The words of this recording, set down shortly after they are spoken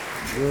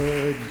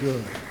Good.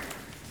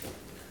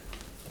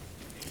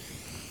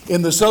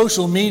 In the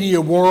social media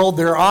world,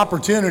 there are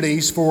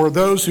opportunities for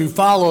those who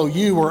follow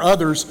you or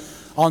others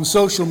on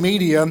social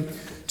media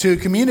to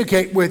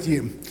communicate with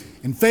you.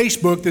 In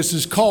Facebook, this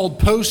is called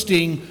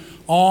posting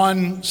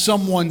on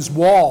someone's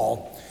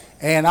wall.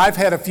 And I've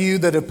had a few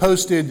that have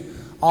posted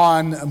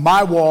on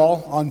my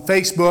wall on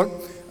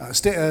Facebook.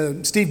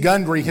 Steve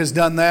Gundry has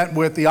done that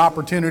with the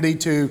opportunity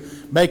to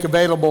make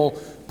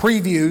available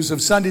previews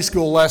of Sunday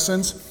school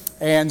lessons.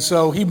 And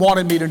so he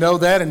wanted me to know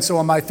that, and so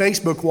on my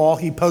Facebook wall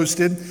he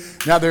posted.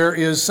 Now there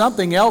is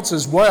something else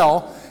as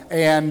well,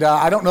 and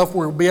I don't know if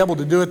we'll be able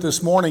to do it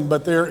this morning,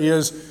 but there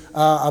is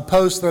a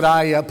post that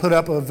I put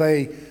up of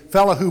a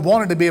fellow who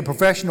wanted to be a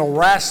professional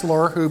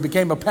wrestler who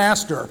became a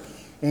pastor.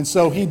 And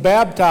so he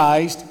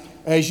baptized,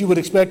 as you would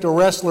expect a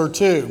wrestler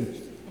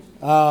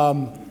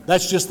to.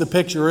 That's just the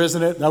picture,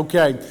 isn't it?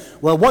 Okay.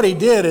 Well, what he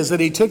did is that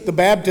he took the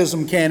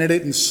baptism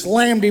candidate and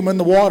slammed him in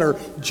the water,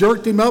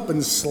 jerked him up,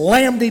 and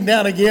slammed him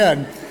down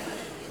again.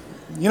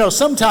 You know,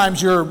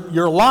 sometimes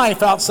your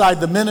life outside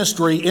the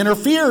ministry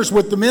interferes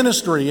with the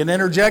ministry and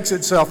interjects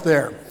itself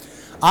there.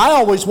 I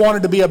always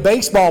wanted to be a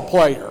baseball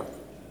player.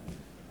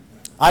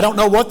 I don't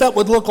know what that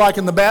would look like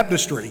in the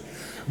baptistry,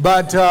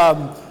 but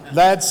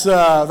that's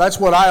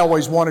what I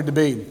always wanted to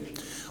be.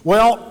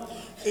 Well,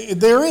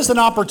 there is an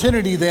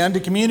opportunity then to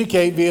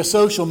communicate via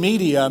social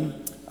media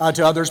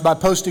to others by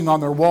posting on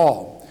their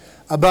wall.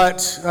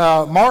 But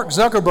Mark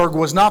Zuckerberg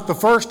was not the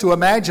first to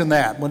imagine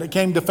that when it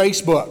came to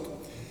Facebook.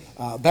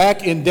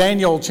 Back in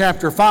Daniel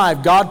chapter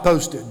 5, God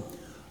posted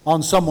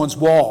on someone's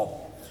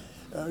wall.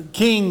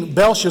 King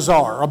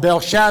Belshazzar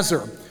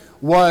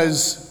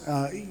was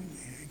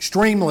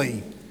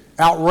extremely,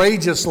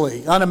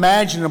 outrageously,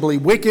 unimaginably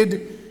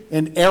wicked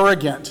and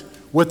arrogant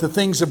with the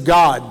things of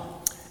God.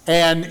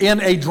 And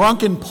in a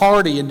drunken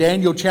party in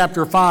Daniel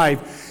chapter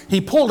 5, he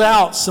pulled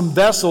out some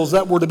vessels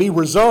that were to be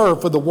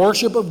reserved for the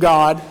worship of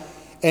God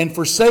and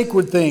for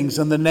sacred things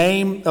in the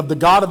name of the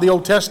God of the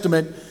Old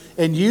Testament,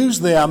 and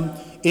used them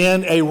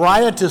in a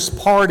riotous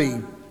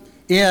party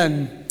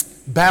in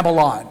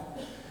Babylon.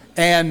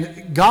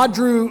 And God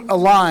drew a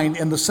line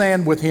in the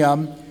sand with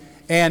him,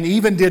 and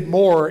even did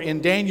more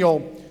in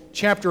Daniel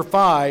chapter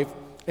 5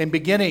 and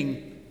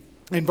beginning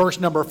in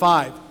verse number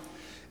 5.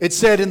 It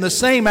said, "In the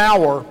same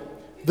hour,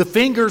 the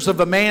fingers of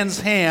a man's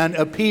hand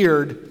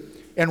appeared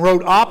and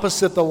wrote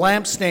opposite the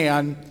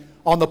lampstand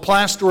on the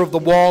plaster of the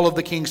wall of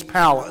the king's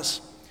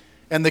palace.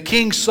 And the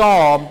king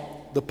saw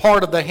the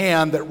part of the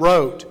hand that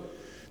wrote.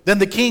 Then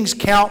the king's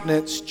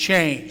countenance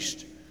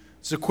changed."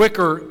 It's the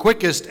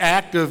quickest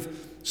act of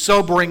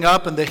sobering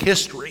up in the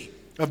history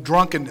of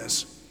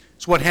drunkenness.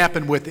 It's what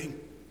happened with him.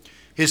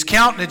 His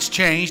countenance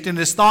changed, and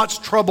his thoughts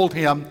troubled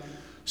him,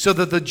 so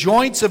that the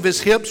joints of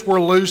his hips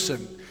were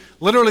loosened.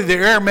 Literally, the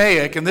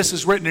Aramaic, and this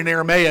is written in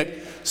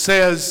Aramaic,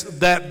 says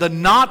that the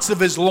knots of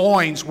his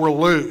loins were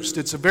loosed.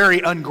 It's a very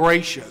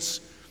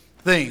ungracious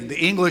thing. The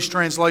English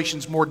translation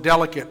is more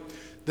delicate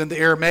than the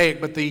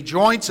Aramaic, but the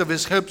joints of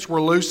his hips were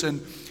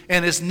loosened,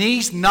 and his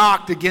knees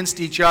knocked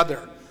against each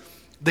other.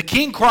 The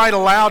king cried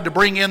aloud to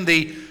bring in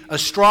the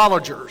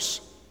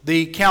astrologers,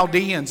 the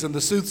Chaldeans, and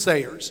the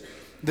soothsayers.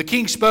 The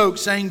king spoke,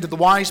 saying to the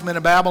wise men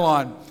of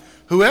Babylon,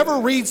 "Whoever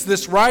reads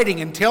this writing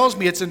and tells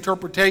me its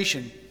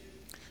interpretation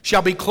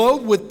shall be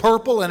clothed with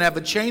purple and have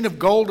a chain of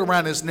gold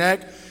around his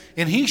neck,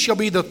 and he shall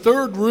be the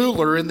third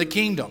ruler in the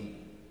kingdom."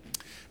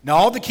 Now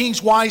all the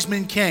king's wise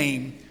men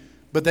came,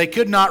 but they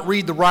could not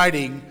read the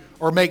writing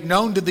or make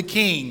known to the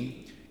king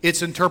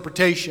its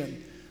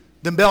interpretation.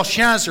 Then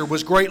Belshazzar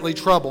was greatly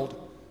troubled.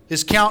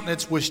 His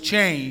countenance was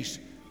changed,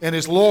 and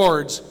his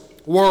lords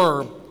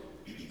were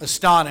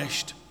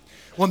astonished.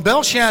 When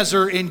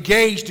Belshazzar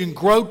engaged in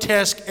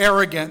grotesque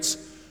arrogance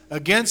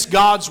against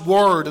God's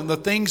word and the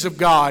things of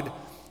God,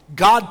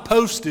 God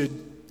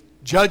posted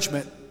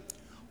judgment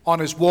on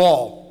his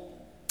wall.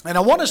 And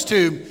I want us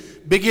to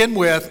begin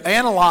with,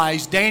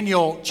 analyze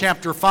Daniel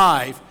chapter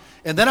 5,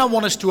 and then I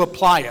want us to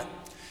apply it.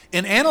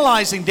 In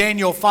analyzing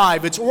Daniel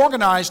 5, it's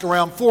organized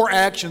around four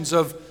actions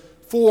of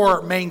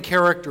four main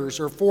characters,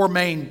 or four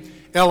main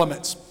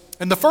elements.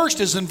 And the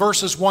first is in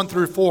verses 1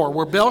 through 4,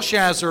 where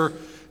Belshazzar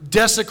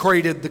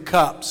desecrated the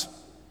cups.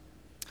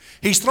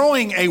 He's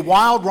throwing a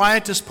wild,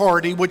 riotous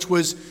party, which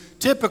was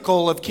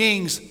typical of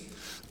kings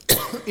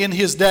in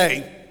his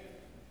day.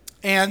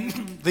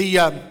 And the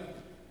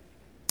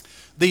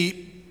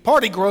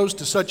party grows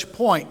to such a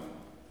point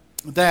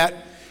that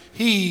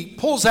he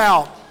pulls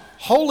out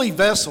holy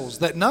vessels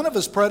that none of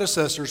his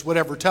predecessors would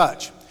ever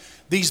touch.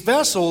 These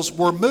vessels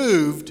were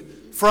moved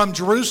from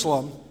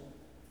Jerusalem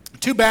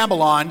to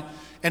Babylon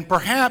and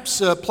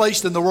perhaps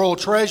placed in the royal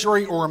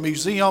treasury or a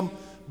museum,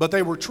 but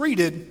they were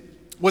treated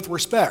with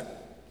respect.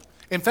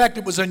 In fact,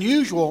 it was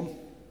unusual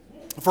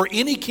for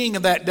any king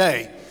of that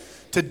day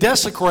to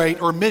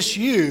desecrate or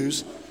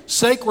misuse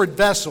sacred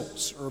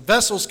vessels, or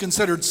vessels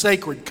considered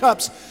sacred,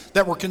 cups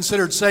that were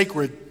considered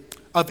sacred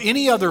of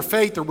any other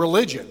faith or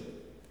religion,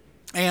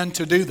 and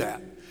to do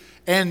that.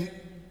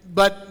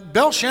 But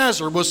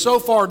Belshazzar was so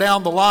far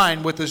down the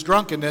line with his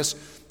drunkenness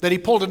that he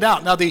pulled it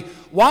out. Now, the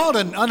wild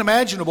and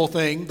unimaginable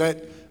thing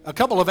that a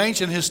couple of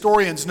ancient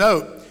historians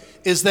note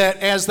is that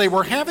as they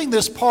were having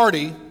this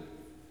party,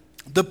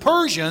 the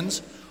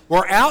Persians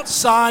were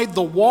outside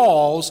the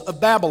walls of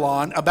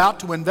Babylon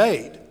about to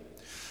invade.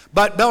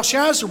 But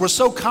Belshazzar was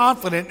so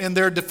confident in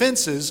their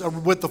defenses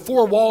with the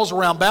four walls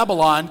around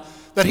Babylon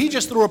that he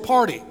just threw a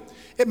party.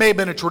 It may have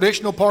been a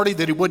traditional party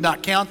that he would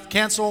not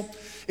cancel.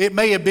 It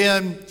may have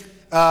been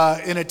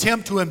an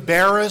attempt to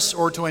embarrass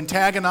or to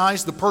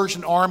antagonize the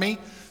Persian army,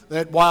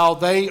 that while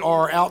they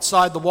are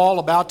outside the wall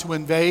about to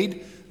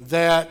invade,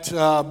 that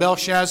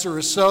Belshazzar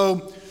is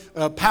so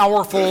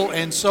powerful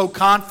and so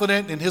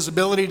confident in his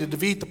ability to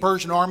defeat the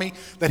Persian army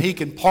that he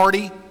can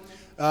party.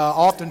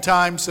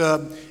 Oftentimes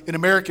in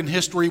American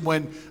history,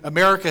 when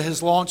America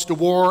has launched a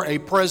war, a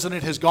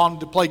president has gone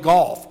to play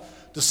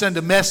golf to send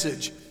a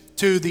message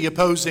to the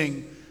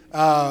opposing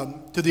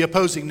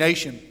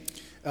nation.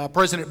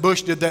 President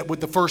Bush did that with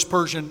the first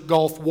Persian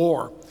Gulf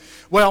War.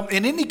 Well,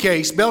 in any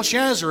case,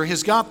 Belshazzar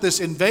has got this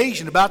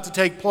invasion about to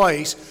take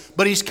place,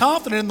 but he's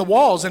confident in the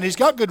walls, and he's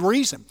got good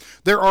reason.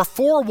 There are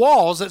four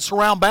walls that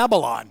surround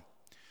Babylon,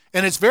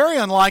 and it's very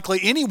unlikely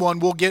anyone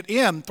will get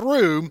in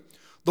through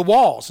the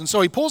walls. And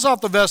so he pulls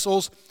out the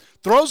vessels,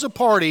 throws a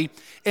party,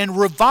 and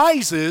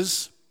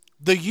revises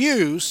the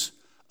use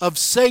of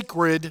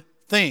sacred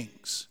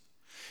things.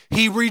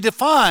 He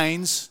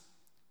redefines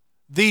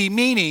the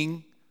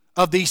meaning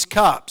of these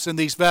cups and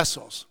these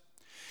vessels.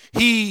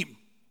 He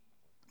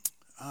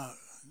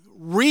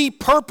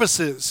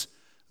repurposes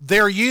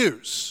their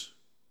use.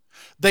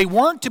 They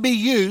weren't to be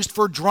used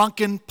for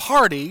drunken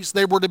parties.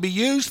 They were to be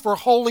used for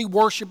holy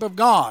worship of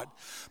God.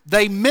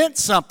 They meant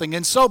something.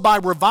 And so by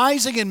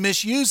revising and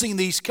misusing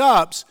these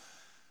cups,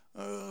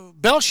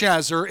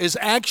 Belshazzar is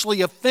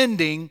actually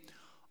offending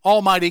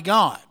Almighty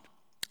God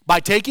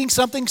by taking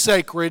something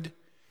sacred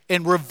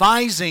and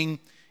revising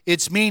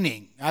its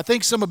meaning. I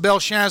think some of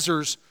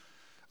Belshazzar's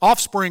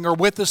offspring are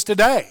with us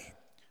today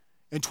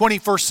in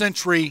 21st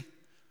century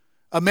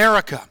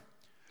America.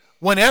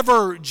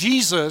 Whenever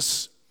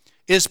Jesus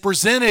is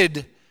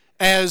presented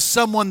as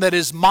someone that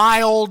is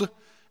mild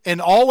and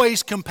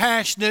always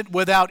compassionate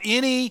without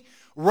any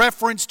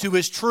reference to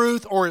his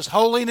truth or his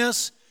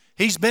holiness,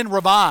 he's been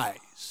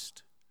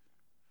revised.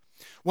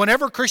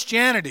 Whenever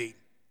Christianity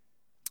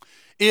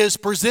is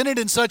presented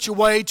in such a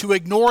way to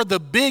ignore the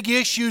big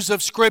issues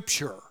of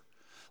Scripture,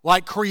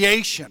 like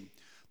creation,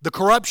 the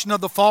corruption of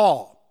the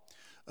fall,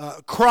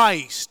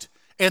 Christ,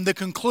 and the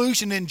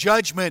conclusion in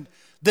judgment,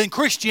 then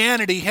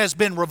Christianity has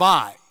been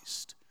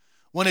revised.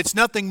 When it's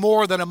nothing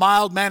more than a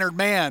mild-mannered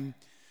man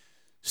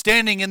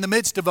standing in the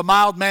midst of a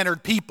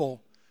mild-mannered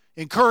people,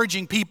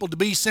 encouraging people to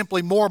be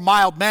simply more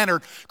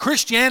mild-mannered,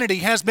 Christianity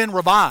has been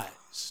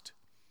revised.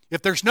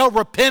 If there's no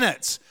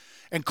repentance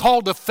and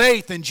call to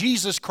faith in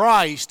Jesus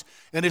Christ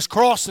and His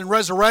cross and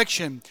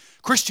resurrection,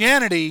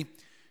 Christianity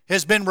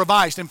has been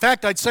revised. In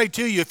fact, I'd say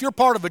to you, if you're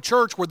part of a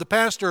church where the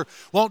pastor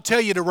won't tell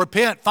you to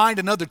repent, find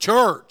another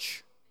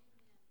church.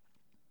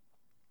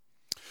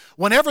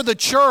 Whenever the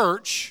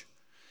church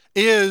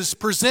is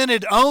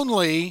presented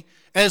only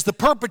as the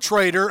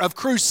perpetrator of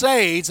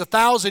crusades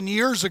 1,000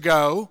 years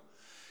ago,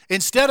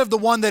 instead of the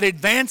one that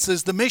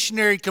advances the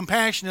missionary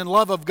compassion and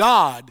love of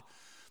God,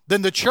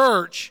 then the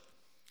church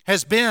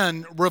has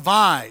been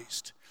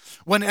revised.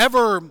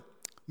 Whenever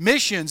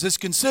missions is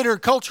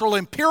considered cultural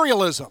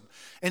imperialism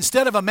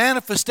instead of a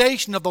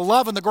manifestation of the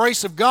love and the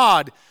grace of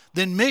God,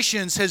 then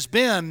missions has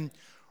been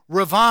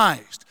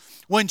revised.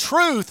 When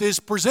truth is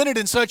presented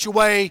in such a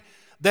way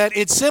that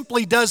it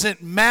simply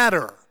doesn't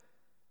matter,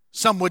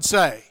 some would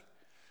say,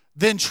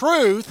 then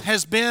truth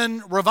has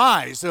been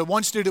revised.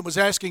 One student was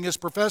asking his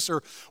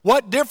professor,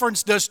 what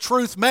difference does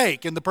truth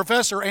make? And the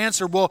professor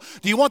answered, well,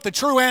 do you want the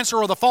true answer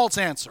or the false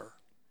answer?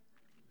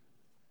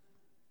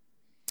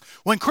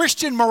 When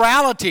Christian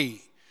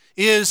morality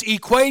is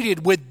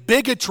equated with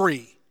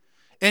bigotry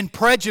and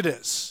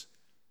prejudice,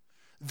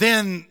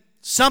 then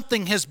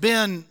something has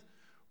been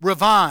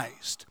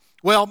revised.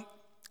 Well,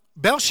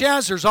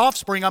 Belshazzar's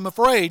offspring, I'm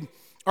afraid,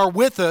 are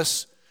with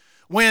us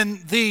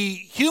when the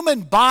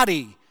human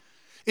body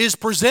is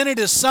presented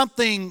as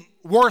something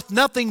worth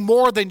nothing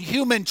more than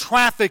human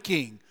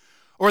trafficking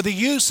or the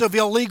use of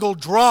illegal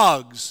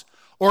drugs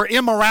or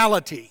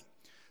immorality.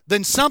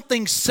 Then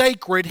something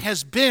sacred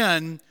has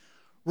been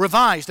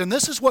revised. And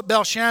this is what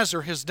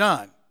Belshazzar has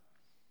done.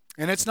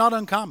 And it's not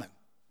uncommon,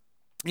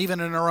 even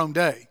in our own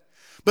day.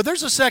 But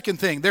there's a second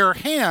thing. There are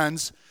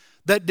hands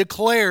that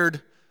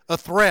declared a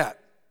threat.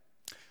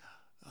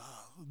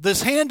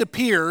 This hand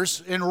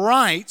appears and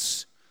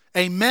writes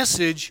a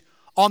message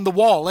on the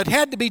wall. It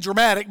had to be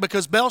dramatic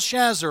because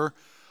Belshazzar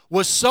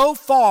was so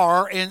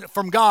far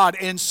from God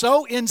and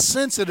so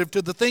insensitive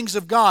to the things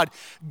of God.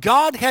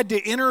 God had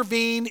to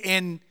intervene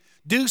and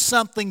do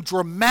something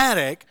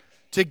dramatic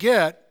to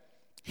get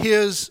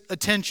his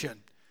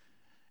attention.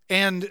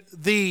 And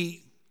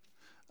the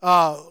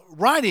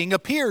writing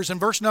appears in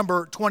verse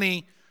number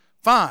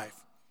 25.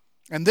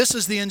 And this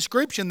is the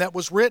inscription that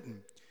was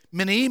written.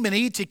 Mene,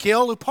 mene,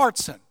 tekel,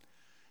 upharsin.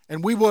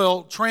 And we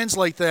will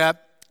translate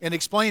that and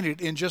explain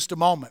it in just a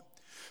moment.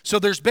 So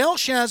there's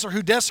Belshazzar,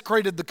 who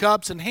desecrated the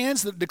cups, and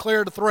hands that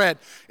declared a threat.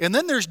 And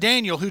then there's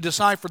Daniel, who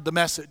deciphered the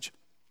message.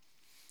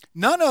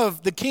 None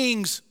of the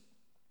king's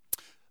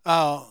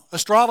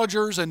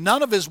astrologers and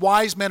none of his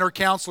wise men or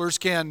counselors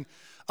can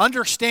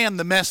understand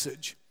the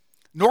message,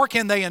 nor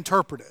can they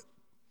interpret it.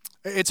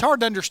 It's hard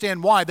to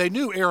understand why. They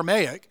knew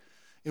Aramaic,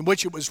 in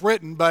which it was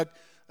written, but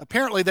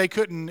apparently they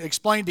couldn't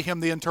explain to him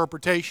the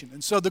interpretation.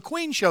 And so the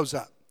queen shows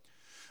up.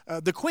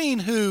 The queen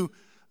who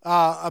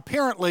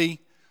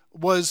apparently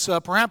was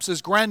perhaps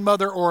his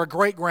grandmother or a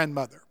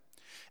great-grandmother.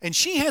 And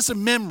she has a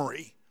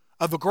memory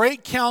of a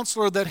great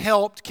counselor that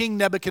helped King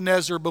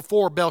Nebuchadnezzar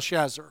before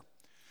Belshazzar.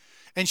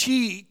 And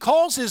she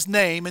calls his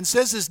name and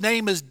says his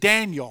name is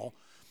Daniel,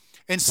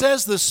 and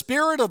says the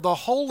Spirit of the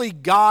Holy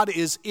God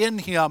is in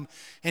him,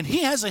 and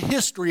he has a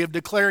history of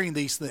declaring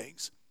these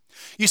things.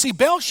 You see,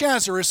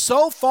 Belshazzar is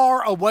so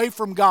far away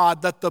from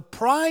God that the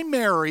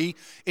primary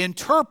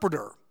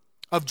interpreter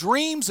of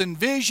dreams and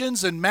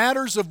visions and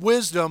matters of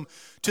wisdom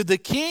to the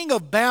king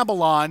of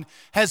Babylon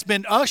has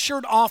been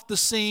ushered off the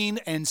scene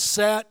and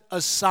set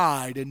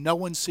aside, and no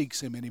one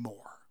seeks him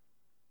anymore.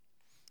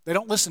 They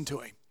don't listen to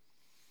him.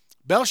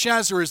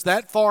 Belshazzar is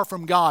that far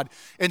from God.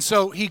 And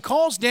so he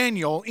calls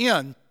Daniel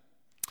in,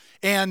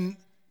 and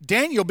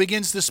Daniel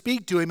begins to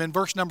speak to him in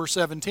verse number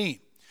 17.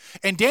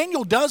 And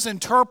Daniel does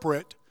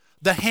interpret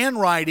the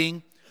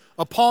handwriting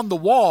upon the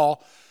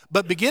wall,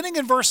 but beginning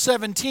in verse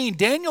 17,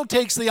 Daniel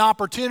takes the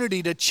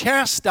opportunity to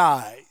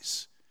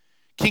chastise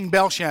King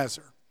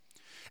Belshazzar.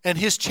 And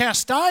his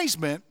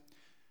chastisement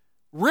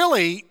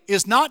really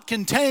is not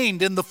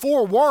contained in the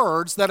 4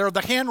 words that are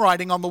the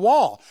handwriting on the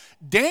wall.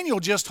 Daniel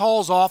just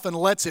hauls off and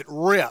lets it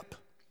rip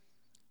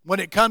when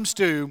it comes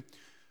to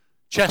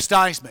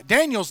chastisement.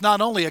 Daniel's not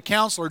only a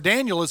counselor,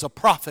 Daniel is a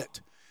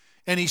prophet,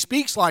 and he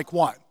speaks like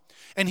one.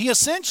 And he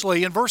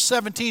essentially, in verse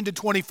 17 to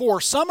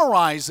 24,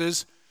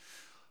 summarizes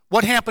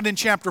what happened in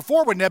chapter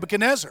 4 with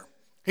Nebuchadnezzar.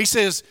 He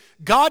says,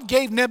 God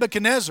gave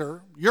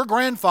Nebuchadnezzar, your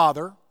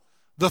grandfather,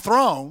 the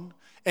throne,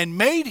 and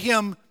made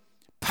him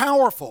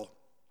powerful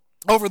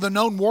over the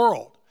known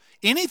world.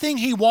 Anything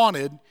he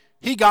wanted,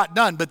 he got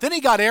done. But then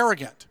he got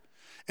arrogant.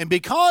 And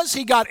because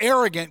he got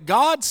arrogant,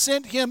 God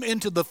sent him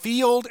into the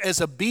field as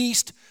a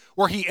beast,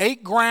 where he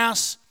ate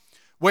grass,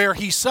 where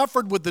he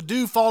suffered with the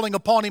dew falling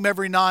upon him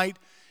every night,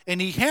 and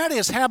he had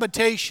his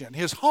habitation,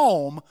 his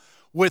home,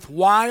 with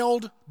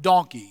wild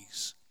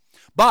donkeys.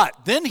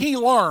 But then he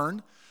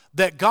learned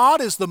that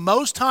God is the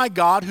Most High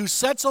God who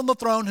sets on the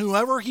throne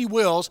whoever he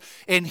wills,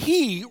 and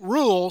he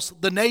rules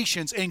the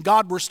nations, and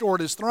God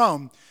restored his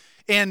throne.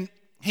 And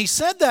he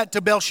said that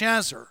to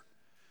Belshazzar.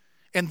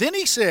 And then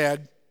he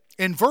said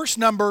in verse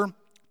number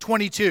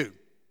 22,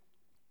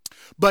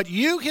 but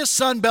you, his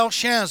son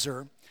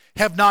Belshazzar,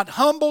 have not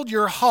humbled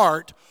your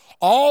heart,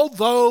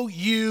 although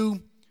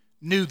you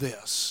knew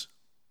this.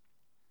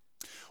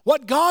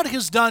 What God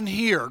has done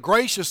here,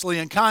 graciously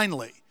and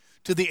kindly,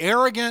 to the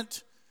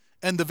arrogant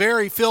and the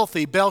very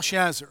filthy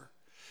Belshazzar,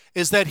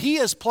 is that he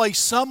has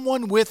placed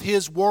someone with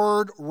his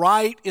word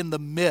right in the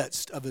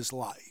midst of his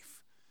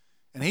life.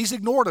 And he's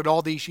ignored it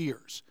all these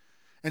years.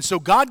 And so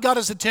God got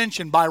his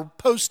attention by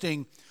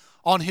posting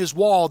on his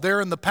wall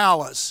there in the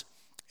palace,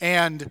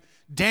 and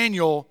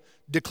Daniel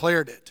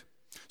declared it.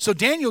 So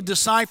Daniel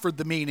deciphered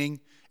the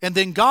meaning, and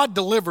then God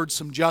delivered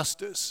some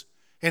justice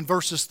in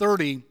verses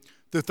 30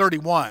 through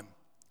 31.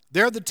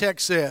 There the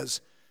text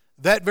says,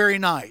 that very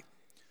night,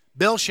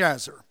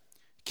 Belshazzar,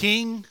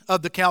 king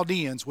of the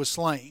Chaldeans, was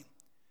slain,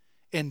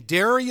 and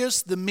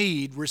Darius the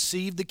Mede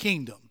received the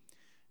kingdom,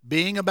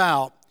 being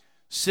about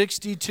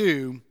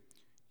 62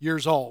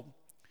 years old.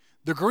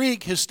 The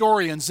Greek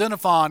historians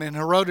Xenophon and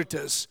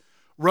Herodotus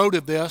wrote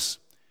of this,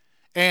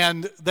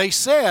 and they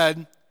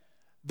said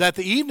that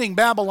the evening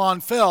Babylon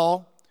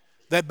fell,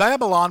 that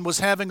Babylon was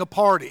having a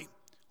party.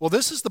 Well,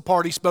 this is the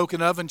party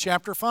spoken of in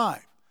chapter 5.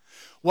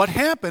 What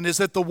happened is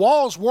that the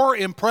walls were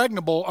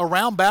impregnable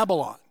around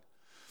Babylon.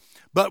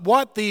 But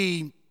what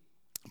the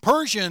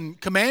Persian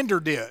commander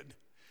did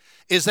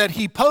is that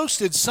he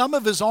posted some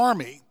of his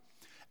army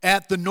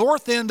at the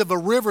north end of a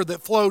river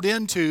that flowed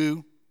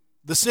into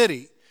the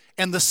city,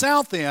 and the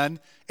south end,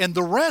 and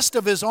the rest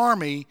of his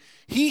army,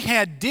 he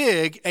had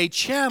dig a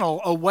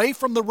channel away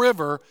from the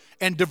river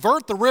and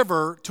divert the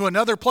river to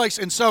another place.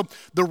 And so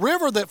the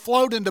river that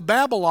flowed into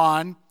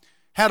Babylon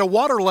had a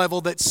water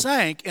level that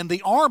sank, and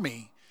the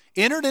army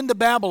entered into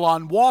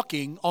Babylon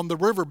walking on the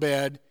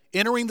riverbed,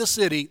 entering the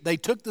city. They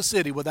took the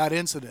city without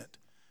incident,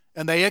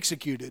 and they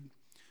executed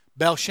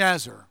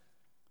Belshazzar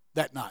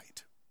that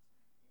night.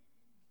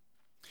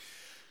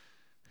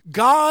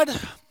 God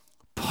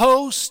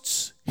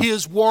posts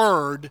his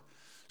word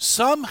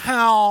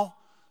somehow,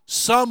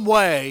 some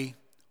way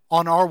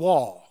on our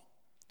wall.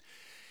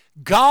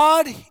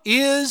 God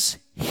is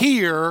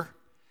here,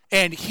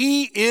 and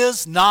he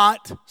is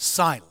not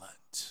silent.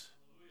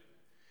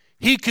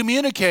 He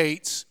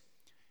communicates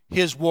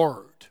his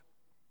word.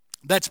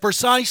 That's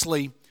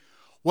precisely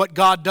what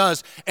God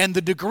does. And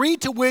the degree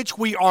to which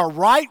we are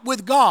right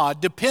with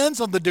God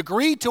depends on the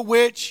degree to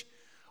which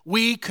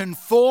we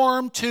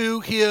conform to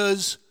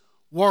His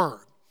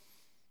Word.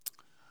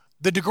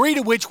 The degree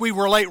to which we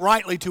relate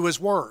rightly to His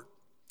Word.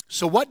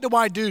 So what do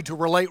I do to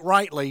relate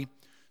rightly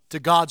to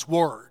God's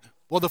Word?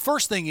 Well, the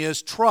first thing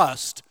is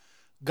trust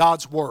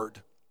God's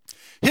Word.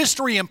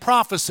 History and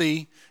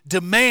prophecy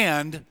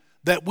demand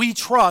that we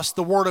trust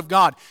the Word of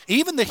God.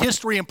 Even the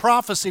history and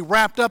prophecy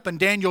wrapped up in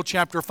Daniel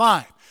chapter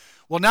 5.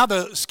 Well, now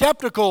the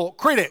skeptical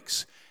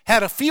critics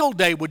had a field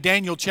day with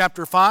Daniel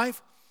chapter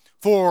 5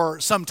 for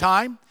some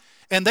time,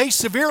 and they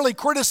severely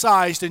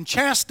criticized and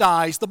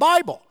chastised the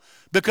Bible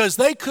because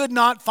they could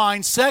not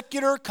find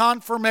secular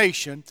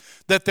confirmation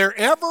that there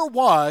ever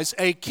was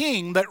a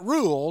king that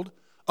ruled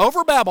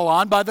over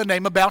Babylon by the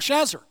name of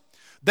Belshazzar.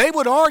 They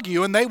would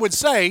argue and they would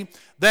say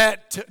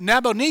that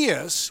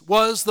Nabonidus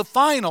was the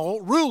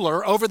final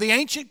ruler over the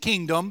ancient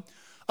kingdom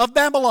of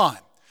Babylon.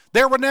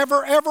 There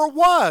never ever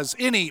was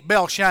any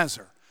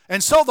Belshazzar.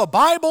 And so the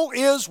Bible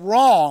is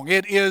wrong.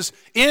 It is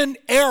in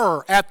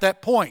error at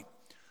that point.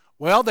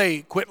 Well,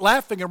 they quit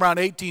laughing around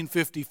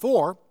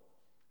 1854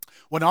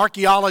 when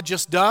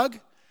archaeologists dug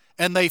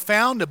and they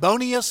found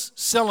Nabonidus'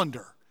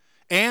 cylinder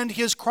and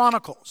his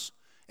chronicles.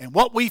 And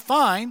what we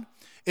find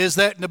is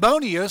that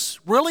Nabonidus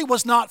really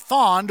was not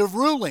fond of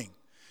ruling.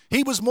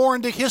 He was more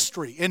into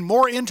history and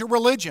more into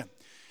religion.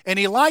 And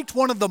he liked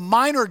one of the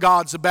minor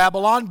gods of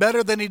Babylon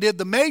better than he did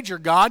the major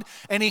god,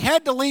 and he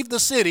had to leave the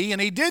city,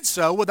 and he did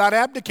so without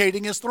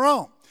abdicating his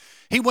throne.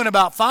 He went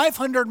about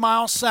 500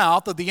 miles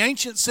south of the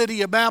ancient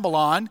city of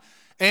Babylon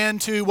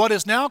and to what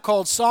is now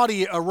called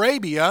Saudi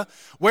Arabia,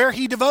 where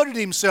he devoted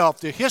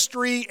himself to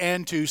history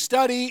and to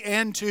study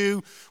and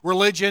to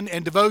religion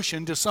and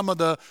devotion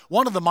to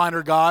one of the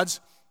minor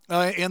gods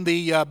in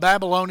the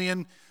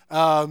Babylonian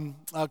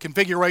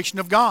configuration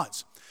of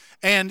gods.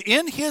 And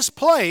in his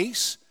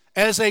place,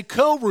 as a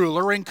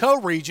co-ruler and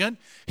co-regent,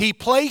 he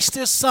placed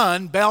his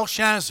son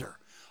Belshazzar.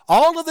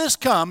 All of this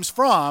comes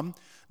from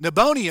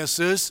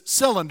Nabonidus'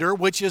 cylinder,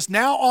 which is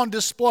now on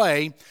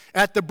display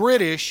at the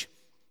British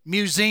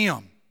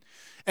Museum.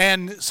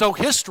 And so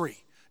history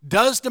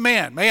does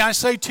demand, may I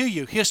say to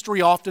you,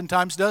 history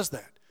oftentimes does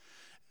that.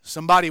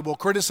 Somebody will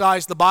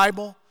criticize the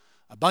Bible.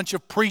 A bunch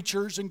of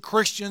preachers and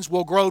Christians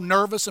will grow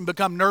nervous and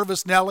become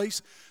nervous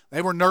Nellies.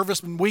 They were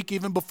nervous and weak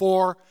even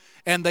before,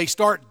 and they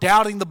start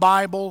doubting the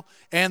Bible,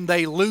 and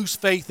they lose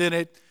faith in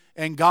it,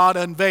 and God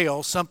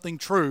unveils something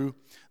true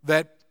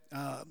that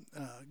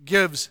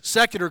gives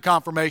secular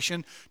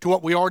confirmation to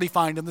what we already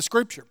find in the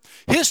Scripture.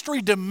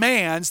 History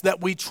demands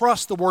that we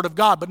trust the Word of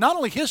God, but not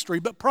only history,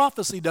 but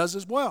prophecy does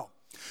as well.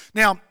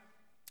 Now,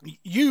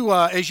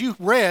 as you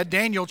read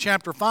Daniel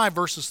chapter 5,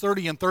 verses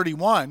 30 and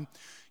 31,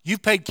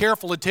 you've paid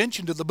careful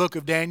attention to the book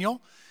of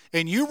Daniel,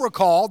 and you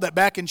recall that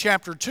back in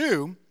chapter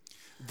 2,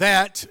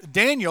 that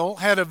Daniel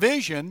had a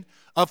vision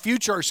of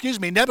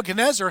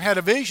Nebuchadnezzar had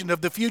a vision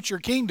of the future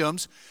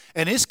kingdoms,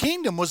 and his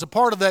kingdom was a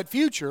part of that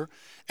future,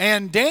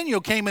 and Daniel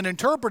came and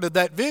interpreted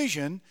that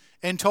vision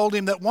and told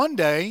him that one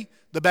day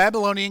the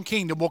Babylonian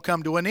kingdom will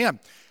come to an end.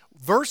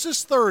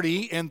 Verses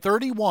 30 and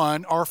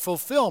 31 are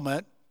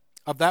fulfillment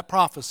of that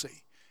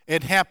prophecy.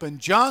 It happened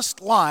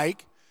just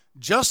like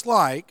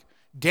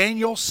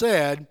Daniel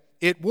said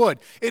it would.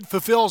 It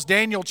fulfills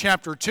Daniel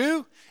chapter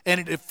 2,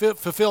 and it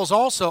fulfills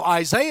also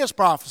Isaiah's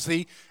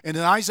prophecy in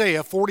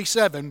Isaiah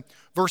 47,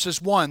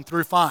 verses 1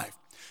 through 5.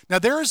 Now,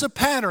 there is a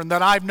pattern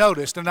that I've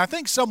noticed, and I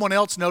think someone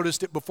else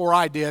noticed it before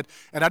I did,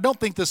 and I don't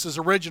think this is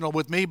original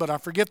with me, but I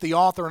forget the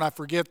author and I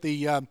forget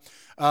the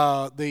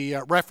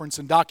reference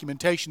and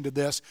documentation to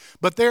this.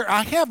 But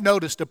I have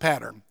noticed a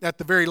pattern, at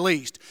the very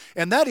least,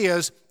 and that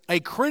is a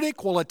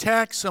critic will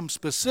attack some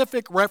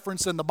specific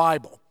reference in the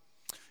Bible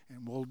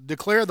and will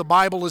declare the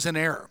Bible is in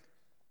error.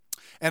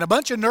 And a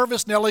bunch of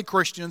nervous Nelly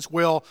Christians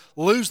will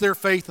lose their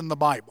faith in the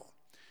Bible,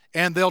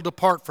 and they'll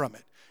depart from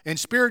it. And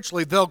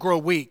spiritually, they'll grow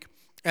weak,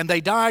 and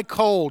they die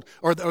cold,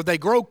 or they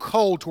grow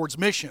cold towards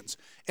missions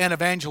and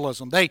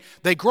evangelism.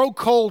 They grow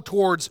cold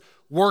towards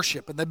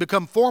worship, and they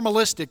become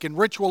formalistic and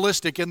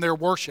ritualistic in their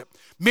worship,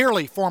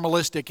 merely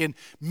formalistic and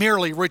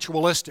merely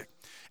ritualistic.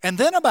 And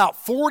then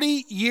about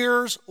 40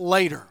 years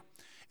later,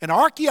 an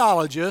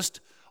archaeologist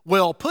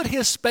will put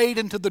his spade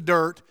into the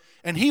dirt,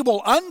 and he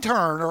will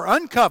unturn or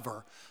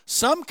uncover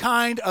some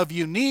kind of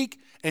unique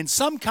and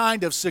some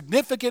kind of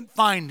significant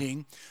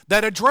finding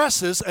that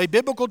addresses a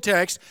biblical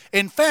text,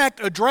 in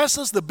fact,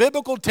 addresses the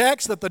biblical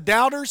text that the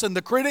doubters and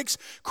the critics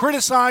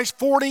criticized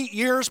 40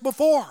 years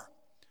before,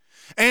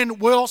 and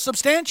will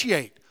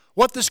substantiate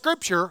what the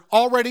Scripture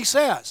already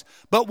says.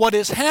 But what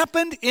has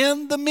happened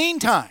in the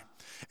meantime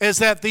is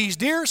that these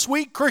dear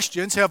sweet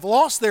Christians have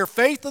lost their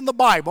faith in the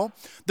Bible.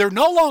 They're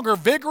no longer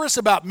vigorous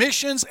about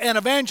missions and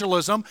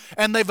evangelism,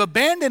 and they've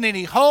abandoned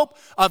any hope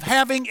of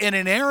having an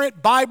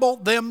inerrant Bible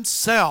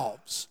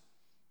themselves.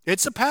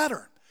 It's a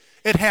pattern.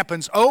 It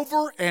happens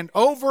over and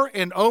over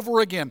and over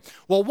again.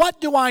 Well,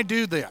 what do I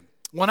do then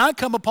when I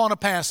come upon a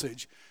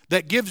passage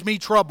that gives me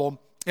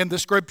trouble in the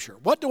Scripture?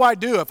 What do I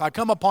do if I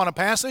come upon a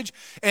passage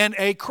and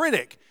a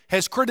critic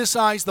has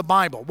criticized the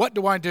Bible? What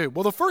do I do?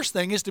 Well, the first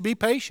thing is to be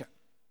patient.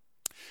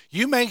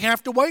 You may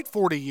have to wait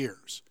 40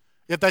 years.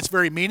 if that's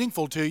very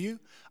meaningful to you.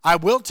 I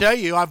will tell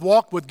you, I've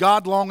walked with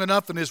God long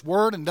enough in His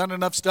Word and done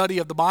enough study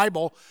of the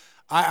Bible.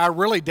 I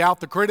really doubt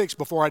the critics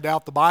before I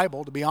doubt the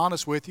Bible, to be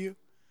honest with you.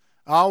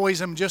 I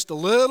always am just a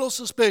little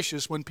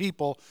suspicious when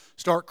people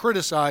start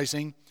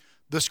criticizing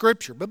the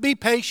Scripture. But be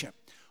patient.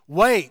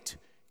 Wait.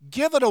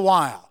 Give it a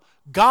while.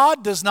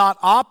 God does not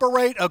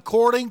operate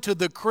according to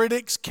the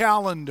critic's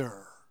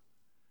calendar.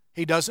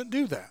 He doesn't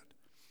do that.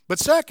 But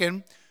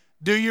second,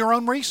 do your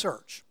own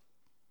research.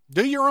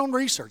 Do your own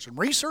research and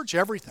research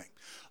everything.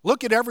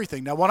 Look at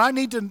everything. Now, what I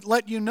need to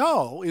let you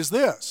know is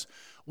this.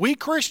 We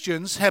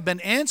Christians have been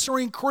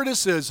answering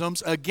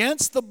criticisms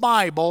against the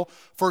Bible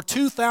for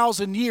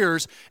 2,000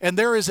 years, and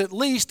there is at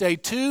least a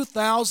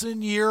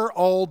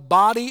 2,000-year-old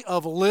body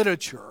of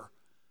literature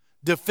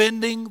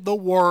defending the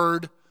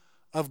Word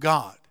of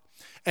God.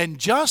 And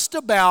just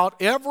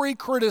about every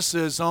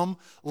criticism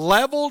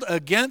leveled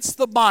against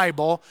the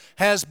Bible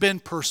has been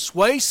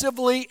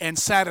persuasively and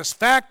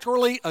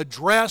satisfactorily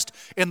addressed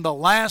in the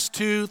last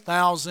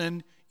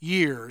 2,000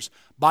 years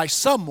by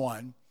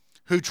someone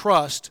who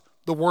trusts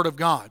the Word of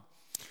God.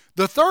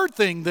 The third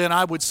thing then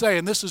I would say,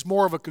 and this is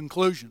more of a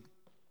conclusion,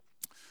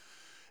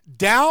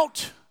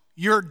 doubt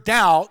your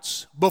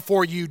doubts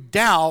before you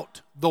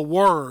doubt the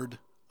Word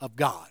of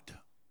God.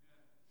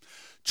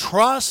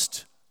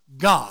 Trust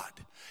God.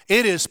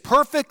 It is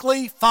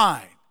perfectly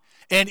fine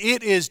and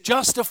it is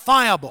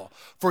justifiable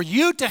for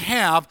you to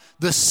have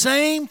the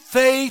same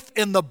faith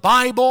in the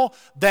Bible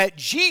that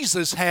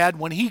Jesus had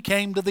when He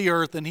came to the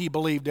earth and He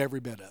believed every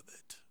bit of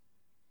it.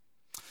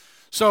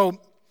 So,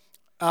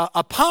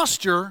 a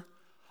posture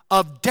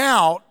of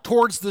doubt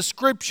towards the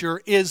Scripture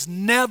is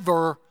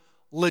never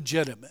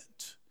legitimate.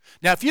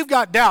 Now, if you've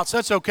got doubts,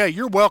 that's okay.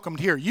 You're welcomed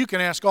here. You can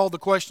ask all the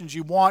questions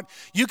you want.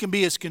 You can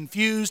be as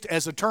confused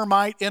as a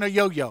termite in a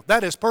yo-yo.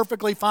 That is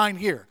perfectly fine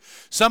here.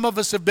 Some of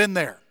us have been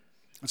there.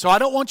 And so I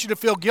don't want you to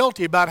feel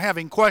guilty about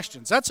having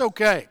questions. That's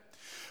okay.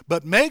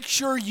 But make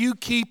sure you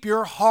keep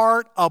your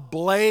heart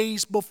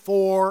ablaze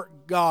before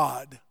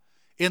God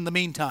in the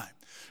meantime.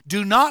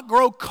 Do not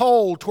grow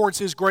cold towards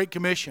His Great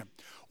Commission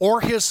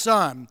or His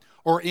Son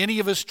or any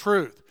of His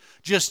truth.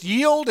 Just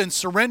yield and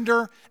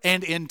surrender,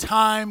 and in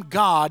time,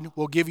 God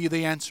will give you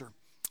the answer.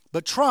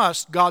 But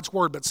trust God's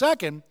Word. But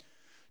second,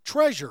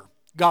 treasure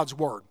God's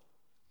Word.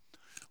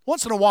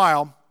 Once in a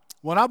while,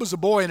 when I was a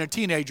boy and a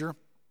teenager,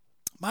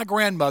 my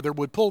grandmother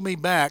would pull me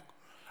back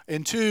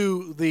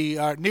into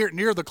the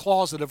near the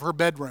closet of her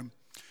bedroom,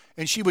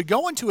 and she would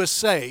go into a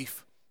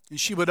safe, and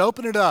she would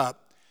open it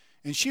up,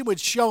 and she would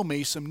show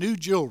me some new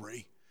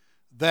jewelry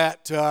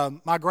that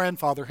my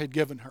grandfather had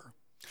given her.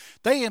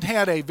 They had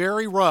had a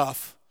very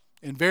rough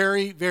and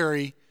very,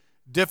 very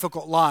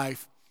difficult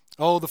life.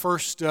 The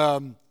first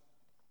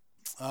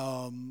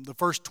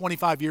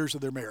 25 years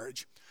of their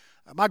marriage.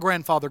 My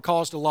grandfather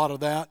caused a lot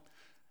of that.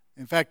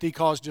 In fact, he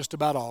caused just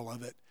about all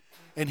of it.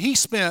 And he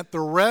spent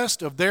the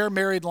rest of their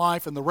married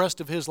life and the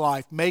rest of his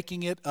life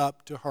making it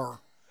up to her.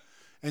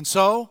 And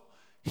so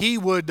he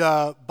would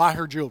buy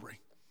her jewelry.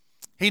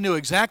 He knew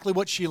exactly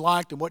what she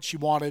liked and what she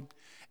wanted,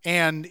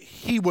 and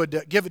he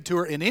would give it to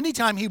her. And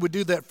anytime he would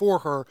do that for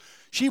her,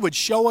 she would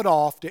show it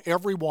off to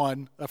every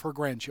one of her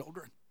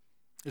grandchildren.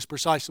 It's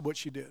precisely what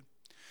she did.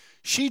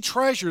 She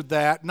treasured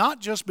that not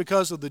just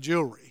because of the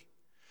jewelry.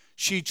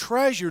 She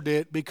treasured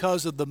it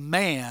because of the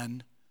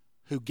man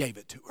who gave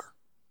it to her.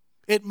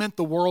 It meant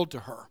the world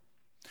to her.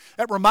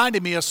 That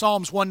reminded me of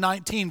Psalms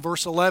 119,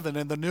 verse 11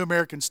 in the New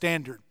American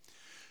Standard.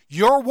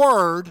 Your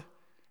word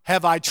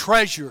have I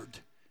treasured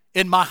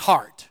in my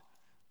heart,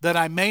 that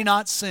I may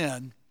not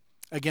sin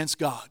against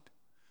God.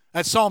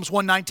 That's Psalms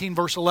 119,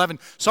 verse 11.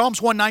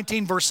 Psalms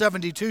 119, verse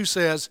 72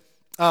 says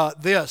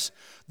this,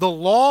 the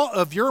law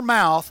of your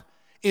mouth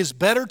is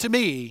better to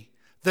me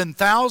than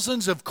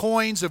thousands of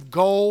coins of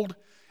gold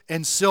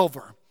and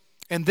silver.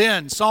 And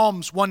then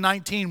Psalms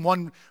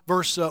 119,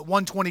 verse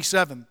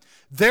 127,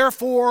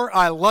 therefore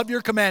I love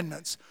your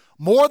commandments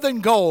more than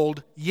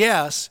gold,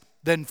 yes,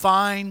 than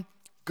fine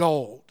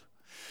gold.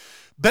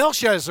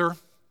 Belshazzar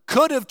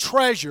could have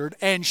treasured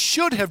and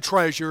should have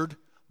treasured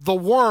the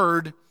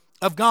Word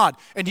of God.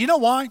 And you know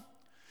why?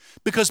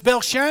 Because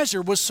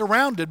Belshazzar was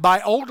surrounded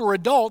by older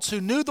adults who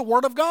knew the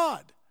Word of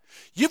God.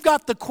 You've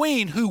got the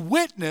queen who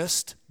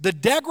witnessed the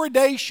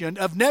degradation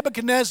of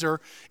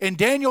Nebuchadnezzar in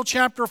Daniel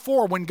chapter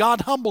 4 when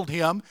God humbled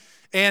him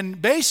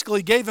and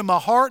basically gave him a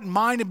heart and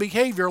mind and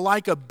behavior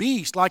like a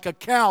beast, like a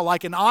cow,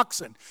 like an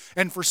oxen.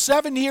 And for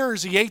 7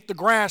 years he ate the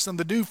grass and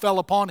the dew fell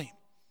upon him.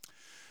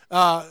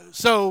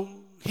 So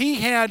he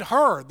had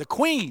her, the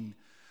queen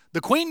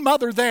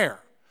mother there,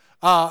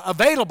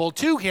 available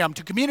to him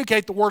to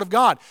communicate the Word of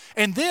God.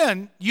 And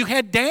then you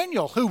had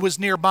Daniel who was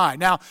nearby.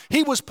 Now,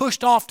 he was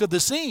pushed off to the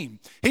scene.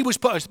 He was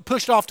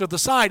pushed off to the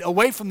side,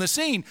 away from the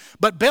scene.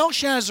 But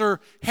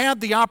Belshazzar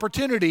had the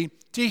opportunity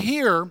to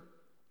hear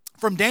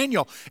from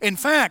Daniel. In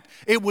fact,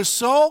 it was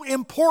so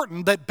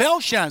important that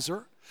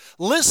Belshazzar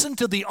Listen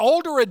to the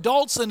older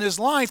adults in his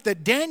life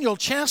that Daniel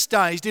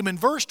chastised him in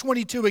verse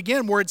 22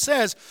 again, where it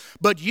says,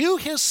 "But you,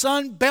 his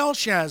son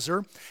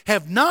Belshazzar,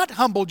 have not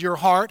humbled your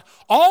heart,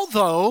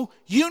 although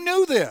you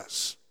knew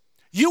this."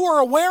 You were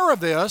aware of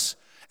this,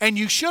 and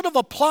you should have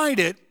applied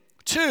it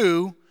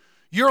to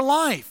your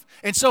life.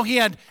 And so he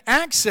had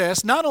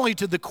access not only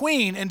to the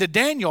queen and to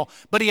Daniel,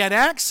 but he had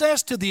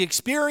access to the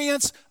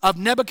experience of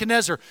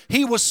Nebuchadnezzar.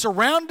 He was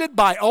surrounded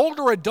by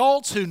older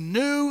adults who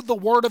knew the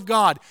Word of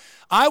God.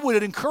 I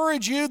would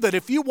encourage you that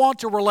if you want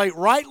to relate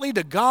rightly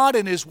to God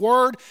and His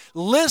Word,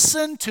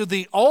 listen to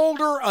the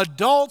older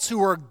adults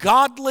who are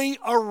godly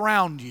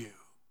around you.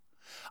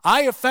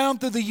 I have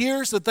found through the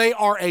years that they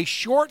are a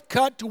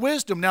shortcut to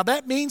wisdom. Now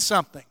that means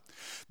something.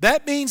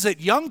 That means that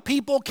young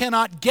people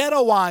cannot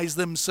ghettoize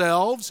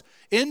themselves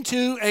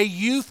into a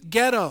youth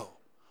ghetto.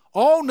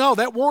 Oh no,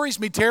 that worries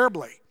me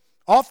terribly.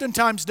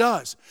 Oftentimes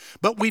does.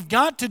 But we've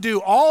got to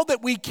do all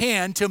that we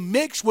can to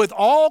mix with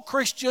all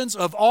Christians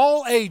of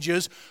all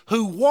ages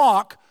who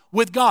walk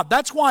with God.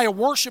 That's why a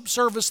worship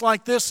service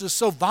like this is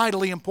so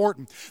vitally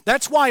important.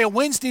 That's why a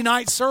Wednesday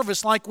night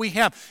service like we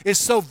have is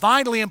so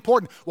vitally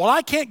important. Well,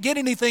 I can't get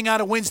anything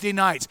out of Wednesday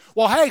nights.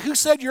 Well, hey, who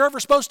said you're ever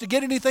supposed to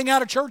get anything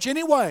out of church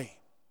anyway?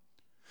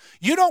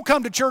 You don't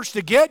come to church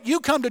to get,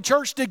 you come to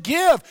church to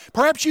give.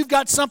 Perhaps you've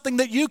got something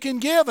that you can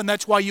give, and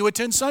that's why you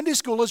attend Sunday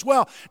school as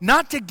well.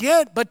 Not to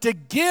get, but to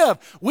give.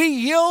 We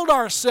yield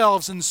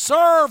ourselves and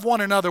serve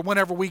one another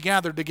whenever we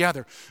gather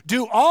together.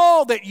 Do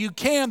all that you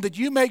can that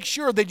you make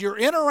sure that you're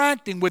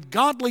interacting with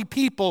godly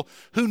people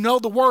who know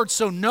the Word.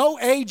 So no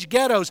age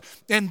ghettos,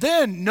 and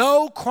then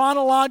no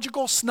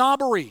chronological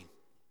snobbery.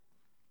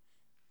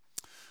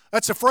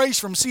 That's a phrase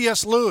from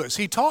C.S. Lewis.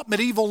 He taught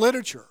medieval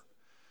literature.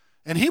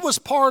 And he was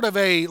part of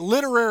a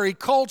literary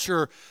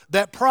culture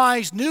that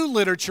prized new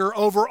literature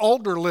over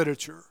older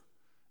literature.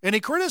 And he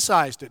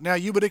criticized it. Now,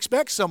 you would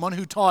expect someone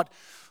who taught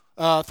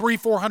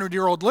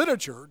 400-year-old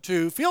literature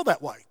to feel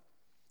that way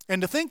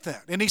and to think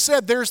that. And he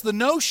said there's the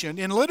notion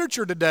in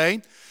literature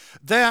today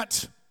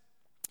that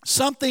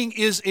something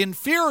is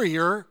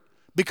inferior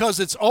because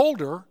it's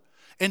older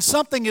and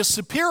something is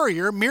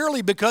superior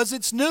merely because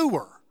it's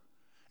newer.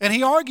 And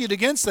he argued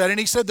against that, and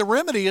he said the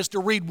remedy is to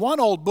read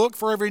one old book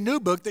for every new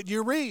book that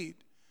you read.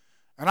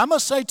 And I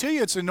must say to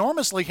you, it's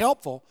enormously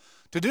helpful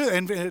to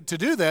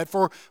do that.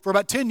 For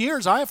about 10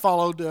 years, I have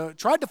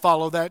tried to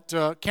follow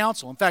that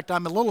counsel. In fact,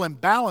 I'm a little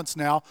imbalanced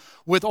now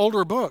with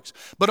older books.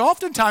 But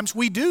oftentimes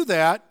we do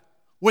that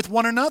with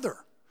one another.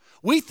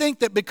 We think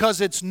that because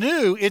it's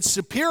new, it's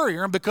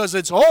superior, and because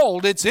it's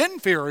old, it's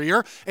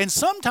inferior. And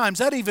sometimes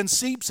that even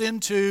seeps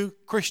into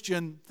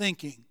Christian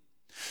thinking.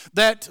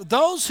 That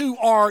those who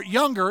are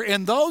younger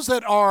and those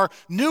that are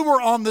newer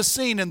on the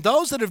scene and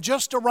those that have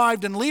just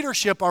arrived in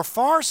leadership are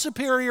far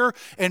superior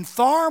and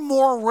far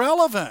more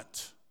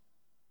relevant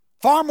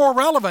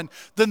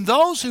than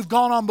those who've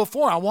gone on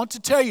before. I want to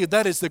tell you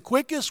that is the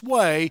quickest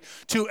way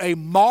to a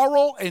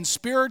moral and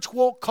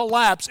spiritual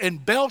collapse.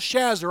 And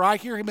Belshazzar, I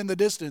hear him in the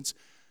distance.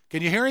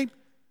 Can you hear him?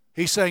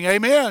 He's saying,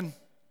 amen.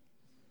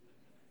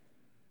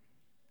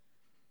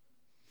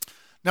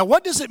 Now,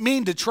 what does it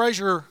mean to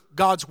treasure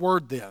God's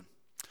Word then?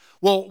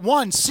 Well,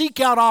 one, seek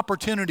out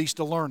opportunities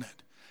to learn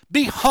it.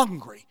 Be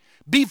hungry.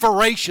 Be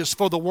voracious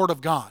for the Word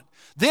of God.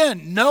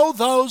 Then know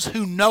those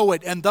who know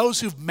it and those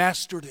who've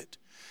mastered it.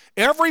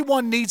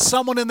 Everyone needs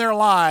someone in their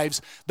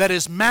lives that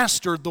has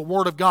mastered the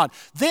Word of God.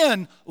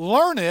 Then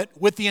learn it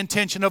with the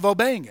intention of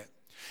obeying it.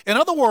 In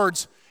other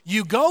words,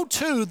 you go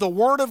to the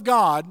Word of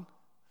God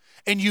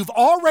and you've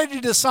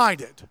already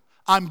decided,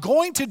 I'm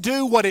going to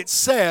do what it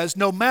says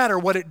no matter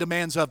what it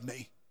demands of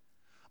me.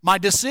 My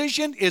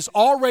decision is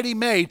already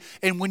made.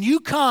 And when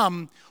you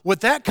come with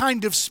that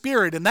kind of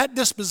spirit and that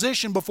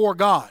disposition before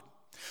God,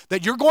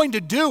 that you're going to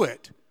do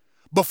it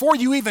before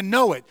you even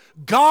know it,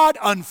 God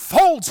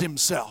unfolds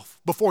Himself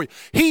before you.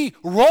 He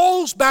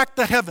rolls back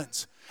the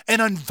heavens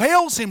and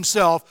unveils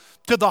Himself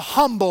to the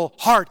humble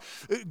heart.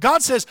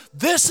 God says,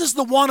 this is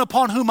the one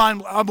upon whom I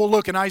will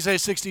look in Isaiah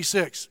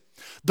 66.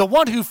 The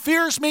one who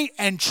fears me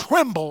and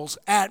trembles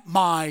at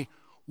my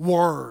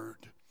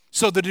word.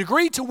 So the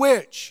degree to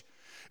which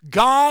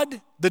God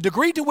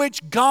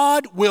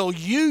will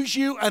use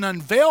you and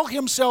unveil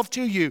Himself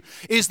to you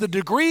is the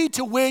degree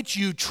to which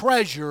you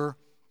treasure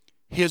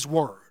His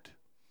Word.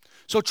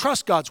 So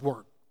trust God's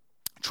Word,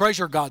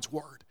 treasure God's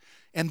Word,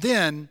 and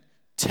then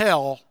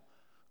tell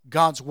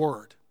God's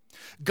Word.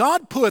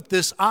 God put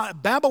this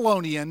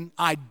Babylonian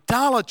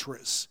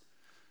idolatrous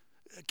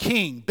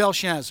king,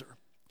 Belshazzar,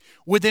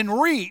 within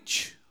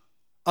reach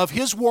of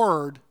his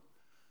word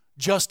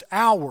just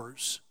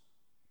hours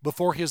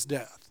before his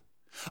death.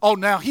 Oh,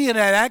 now he had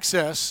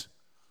access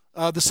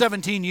the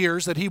 17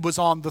 years that he was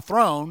on the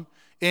throne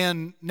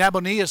in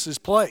Nabonidus'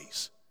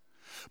 place.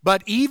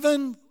 But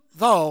even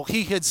though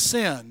he had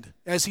sinned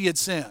as he had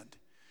sinned,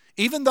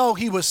 even though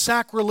he was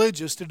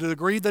sacrilegious to the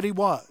degree that he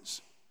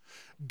was,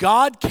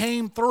 God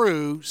came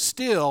through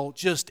still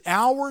just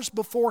hours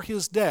before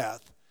his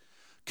death,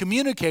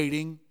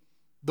 communicating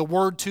the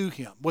word to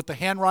him with the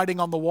handwriting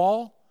on the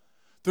wall,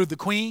 through the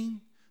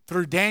queen,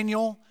 through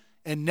Daniel,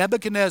 and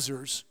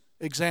Nebuchadnezzar's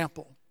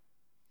example.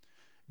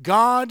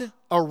 God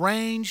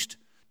arranged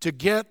to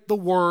get the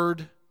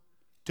word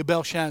to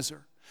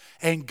Belshazzar.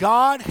 And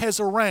God has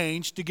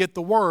arranged to get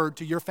the word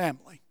to your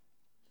family.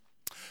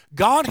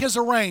 God has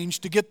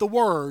arranged to get the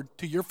word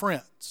to your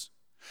friends.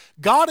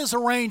 God has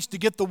arranged to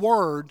get the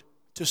word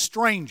to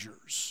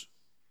strangers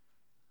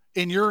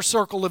in your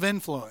circle of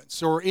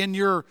influence or in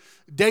your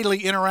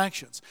daily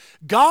interactions.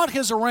 God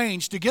has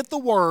arranged to get the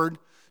word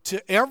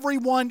to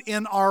everyone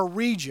in our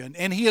region,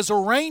 and He is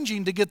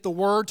arranging to get the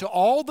word to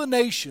all the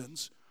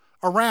nations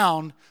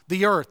around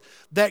the earth.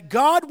 That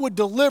God would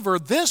deliver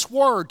this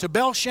word to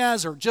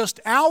Belshazzar just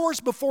hours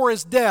before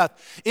his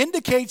death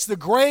indicates the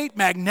great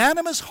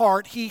magnanimous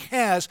heart He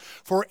has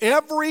for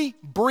every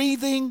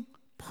breathing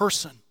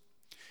person,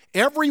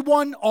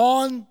 everyone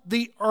on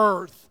the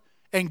earth.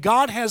 And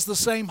God has the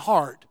same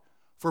heart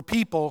for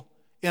people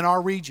in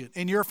our region,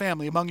 in your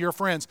family, among your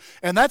friends.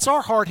 And that's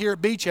our heart here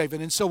at Beach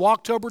Haven. And so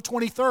October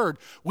 23rd,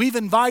 we've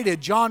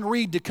invited John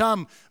Reed to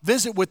come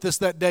visit with us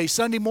that day,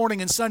 Sunday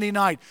morning and Sunday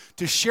night,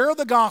 to share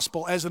the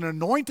gospel as an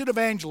anointed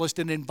evangelist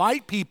and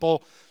invite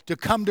people to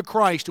come to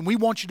Christ. And we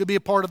want you to be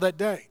a part of that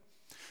day.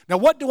 Now,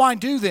 what do I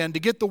do then to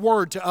get the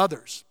word to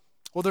others?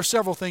 Well, there's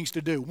several things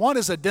to do. One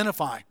is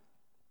identify.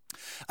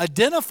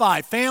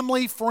 Identify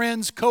family,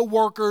 friends,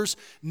 co-workers,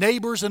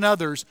 neighbors, and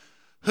others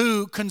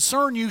who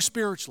concern you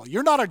spiritually.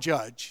 You're not a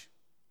judge,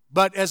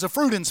 but as a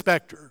fruit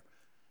inspector,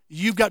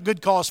 you've got good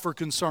cause for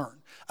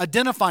concern.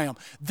 Identify them.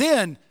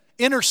 Then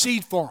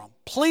intercede for them.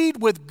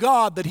 Plead with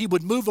God that He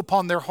would move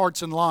upon their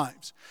hearts and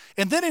lives.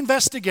 And then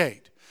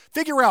investigate.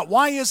 Figure out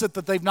why is it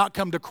that they've not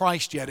come to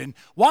Christ yet, and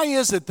why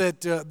is it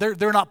that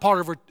they're not part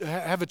of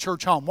have a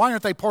church home? Why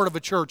aren't they part of a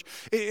church?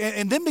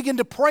 And then begin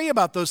to pray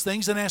about those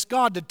things and ask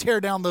God to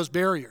tear down those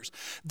barriers.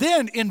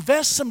 Then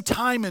invest some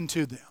time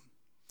into them.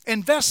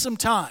 Invest some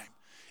time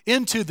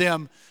into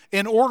them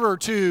in order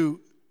to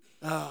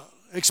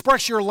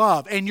express your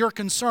love and your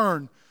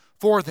concern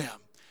for them.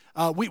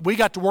 We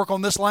got to work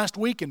on this last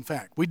week, in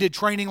fact. We did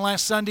training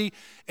last Sunday,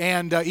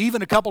 and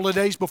even a couple of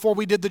days before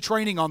we did the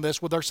training on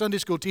this with our Sunday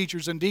school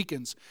teachers and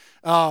deacons,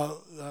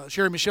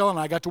 Sherry Michelle and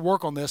I got to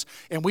work on this,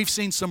 and we've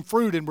seen some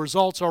fruit and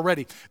results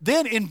already.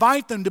 Then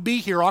invite them to be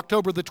here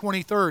October the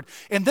 23rd,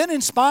 and then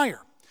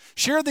inspire.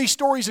 Share these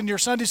stories in your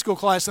Sunday school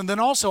class, and then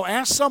also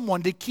ask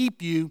someone to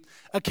keep you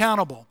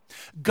accountable.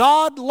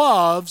 God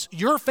loves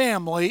your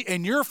family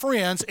and your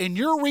friends and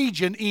your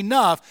region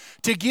enough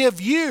to give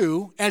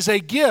you as a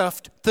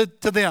gift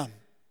to them.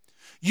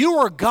 You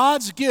are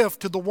God's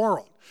gift to the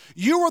world.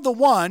 You are the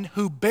one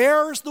who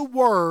bears the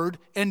word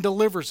and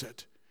delivers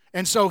it.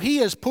 And so He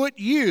has put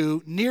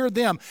you near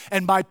them.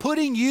 And by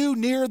putting you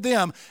near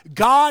them,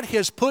 God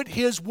has put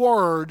His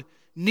word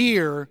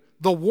near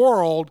the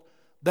world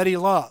that He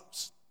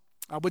loves.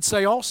 I would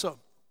say also,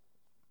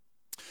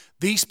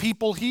 these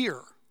people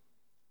here,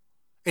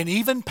 and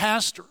even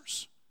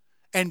pastors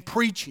and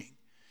preaching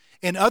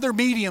and other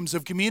mediums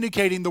of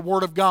communicating the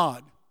Word of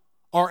God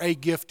are a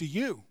gift to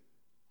you.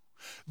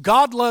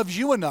 God loves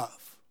you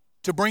enough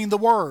to bring the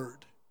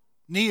Word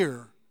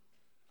near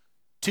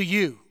to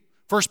you.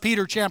 1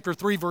 Peter chapter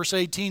 3 verse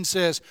 18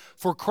 says,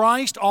 "For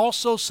Christ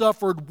also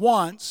suffered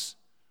once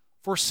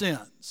for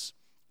sins,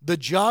 the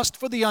just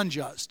for the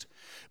unjust,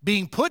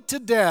 being put to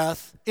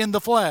death in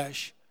the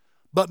flesh,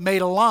 but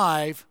made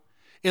alive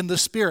in the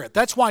Spirit."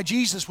 That's why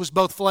Jesus was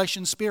both flesh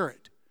and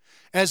spirit.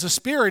 As a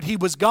spirit, He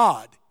was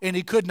God, and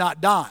He could not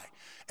die.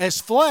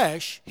 As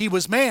flesh, He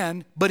was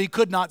man, but He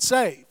could not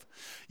save.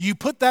 You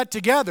put that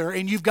together,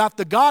 and you've got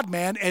the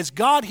God-man. As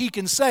God, He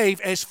can save.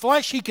 As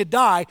flesh, He could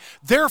die.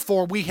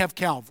 Therefore, we have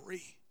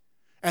Calvary.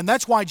 And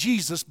that's why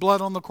Jesus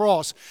bled on the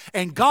cross.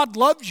 And God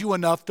loves you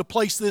enough to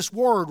place this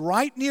word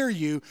right near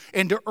you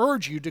and to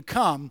urge you to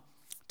come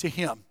to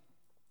Him.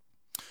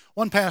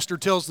 One pastor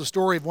tells the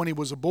story of when he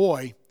was a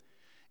boy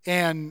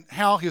and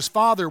how his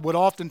father would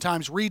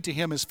oftentimes read to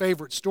him his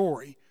favorite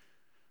story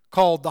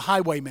called The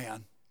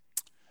Highwayman.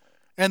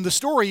 And the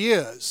story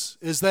is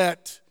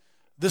that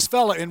this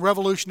fella in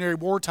Revolutionary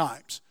War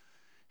times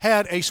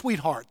had a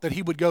sweetheart that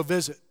he would go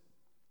visit.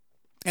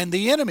 And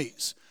the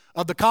enemies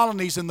of the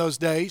colonies in those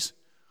days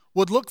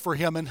would look for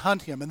him and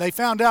hunt him. And they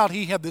found out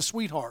he had this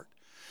sweetheart.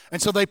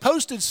 And so they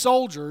posted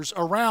soldiers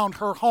around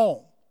her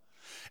home.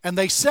 And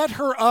they set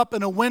her up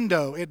in a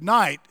window at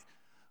night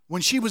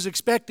when she was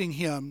expecting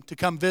him to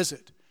come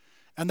visit.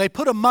 And they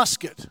put a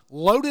musket,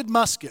 loaded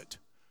musket,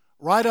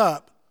 right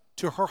up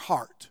to her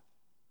heart.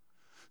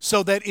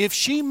 So that if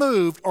she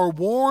moved or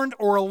warned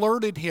or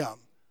alerted him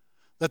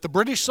that the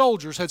British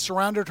soldiers had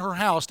surrounded her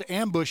house to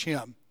ambush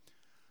him,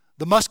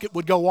 the musket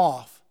would go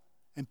off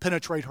and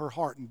penetrate her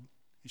heart and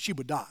she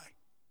would die.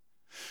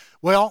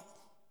 Well,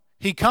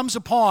 he comes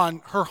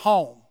upon her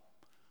home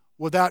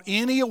without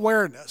any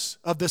awareness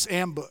of this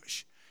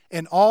ambush.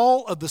 And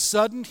all of a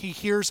sudden, he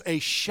hears a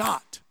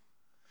shot.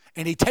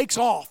 And he takes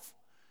off.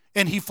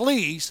 And he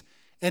flees.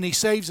 And he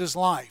saves his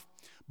life.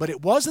 But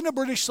it wasn't a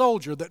British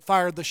soldier that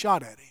fired the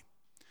shot at him.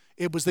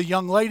 It was the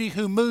young lady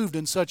who moved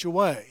in such a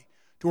way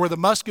to where the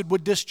musket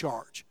would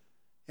discharge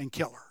and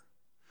kill her.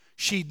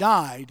 She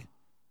died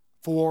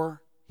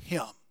for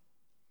him.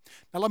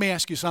 Now let me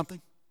ask you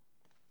something.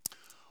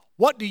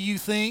 What do you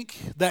think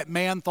that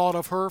man thought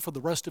of her for the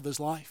rest of his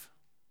life?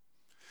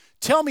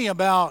 Tell me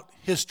about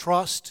his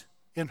trust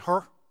in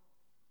her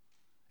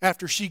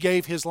after she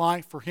gave his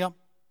life for him.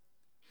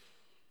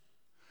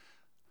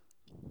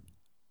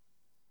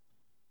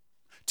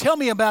 Tell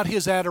me about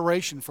his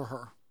adoration for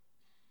her.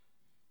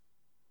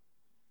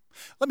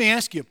 Let me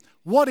ask you,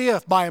 what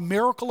if by a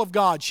miracle of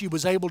God she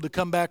was able to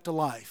come back to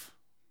life?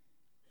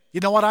 You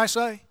know what I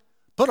say?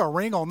 Put a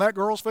ring on that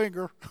girl's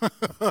finger.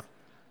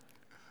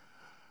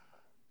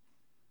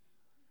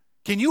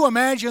 Can you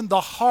imagine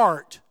the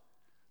heart,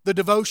 the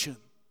devotion,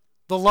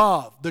 the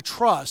love, the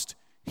trust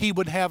he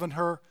would have in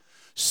her?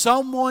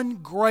 Someone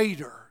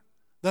greater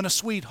than a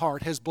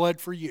sweetheart has bled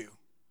for you.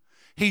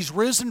 He's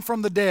risen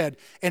from the dead,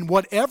 and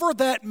whatever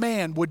that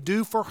man would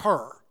do for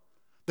her,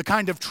 the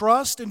kind of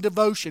trust and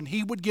devotion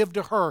he would give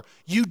to her,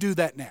 you do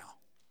that now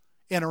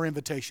in our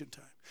invitation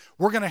time.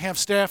 We're going to have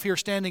staff here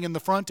standing in the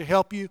front to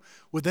help you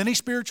with any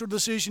spiritual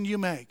decision you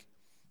make.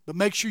 But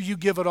make sure you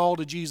give it all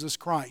to Jesus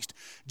Christ.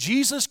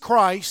 Jesus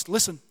Christ,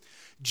 listen,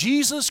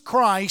 Jesus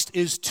Christ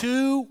is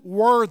too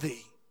worthy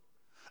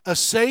a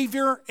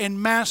Savior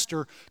and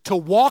Master to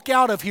walk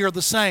out of here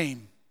the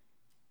same.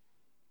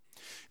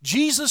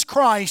 Jesus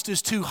Christ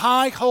is too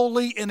high,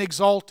 holy, and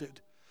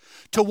exalted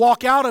to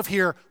walk out of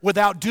here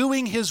without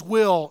doing His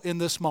will in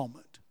this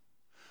moment.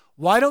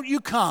 Why don't you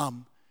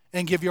come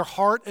and give your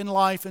heart and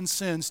life and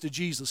sins to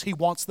Jesus? He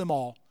wants them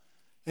all,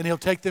 and He'll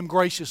take them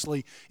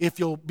graciously if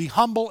you'll be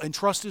humble and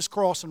trust His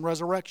cross and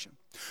resurrection.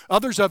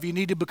 Others of you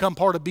need to become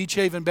part of Beach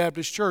Haven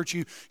Baptist Church.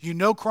 You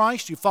know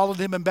Christ, you followed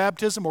Him in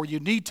baptism, or you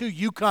need to,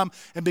 you come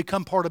and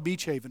become part of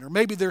Beach Haven. Or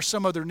maybe there's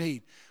some other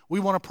need. We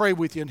want to pray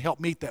with you and help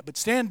meet that. But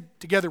stand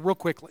together real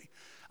quickly.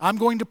 I'm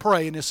going to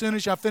pray, and as soon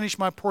as I finish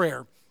my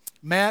prayer,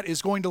 Matt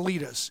is going to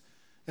lead us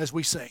as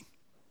we sing.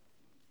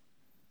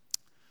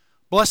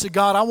 Blessed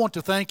God, I want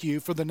to thank You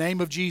for the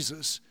name of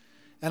Jesus.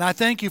 And I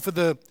thank You for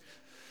the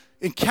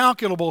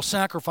incalculable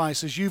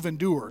sacrifices You've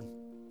endured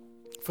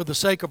for the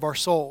sake of our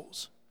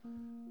souls.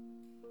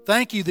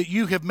 Thank You that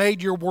You have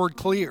made Your word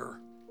clear.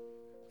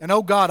 And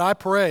oh God, I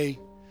pray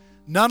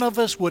none of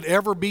us would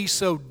ever be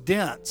so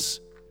dense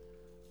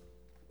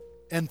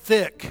and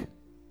thick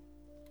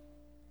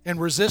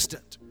and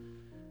resistant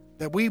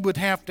that we would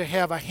have to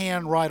have a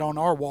hand right on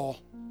our wall.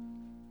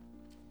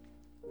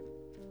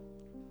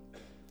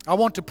 I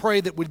want to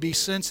pray that we'd be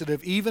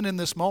sensitive even in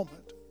this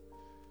moment.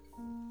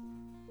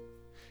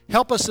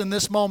 Help us in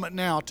this moment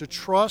now to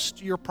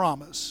trust Your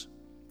promise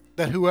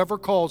that whoever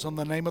calls on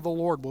the name of the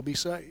Lord will be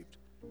saved.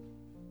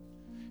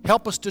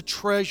 Help us to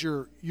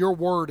treasure Your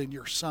word and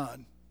Your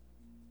Son.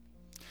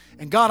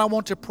 And God, I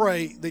want to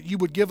pray that You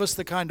would give us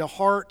the kind of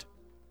heart,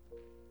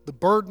 the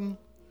burden,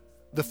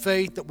 the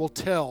faith that will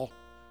tell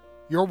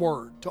Your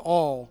word to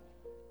all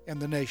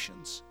and the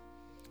nations.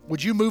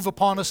 Would You move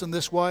upon us in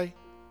this way?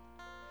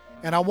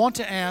 And I want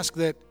to ask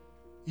that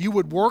You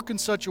would work in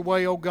such a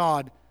way, oh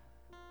God,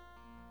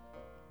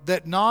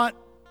 that not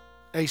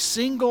a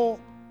single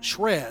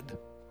shred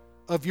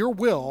of Your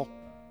will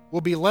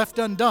be left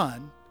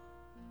undone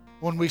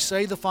when we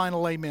say the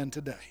final amen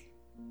today.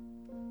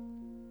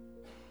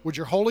 Would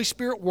Your Holy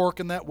Spirit work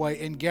in that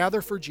way and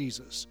gather for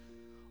Jesus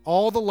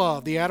all the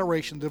love, the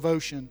adoration, the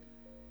devotion,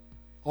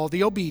 all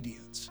the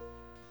obedience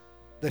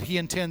that He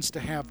intends to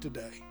have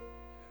today,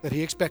 that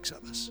He expects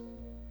of us.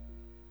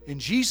 In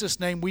Jesus'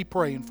 name we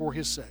pray and for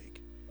His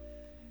sake.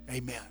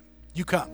 Amen. You come.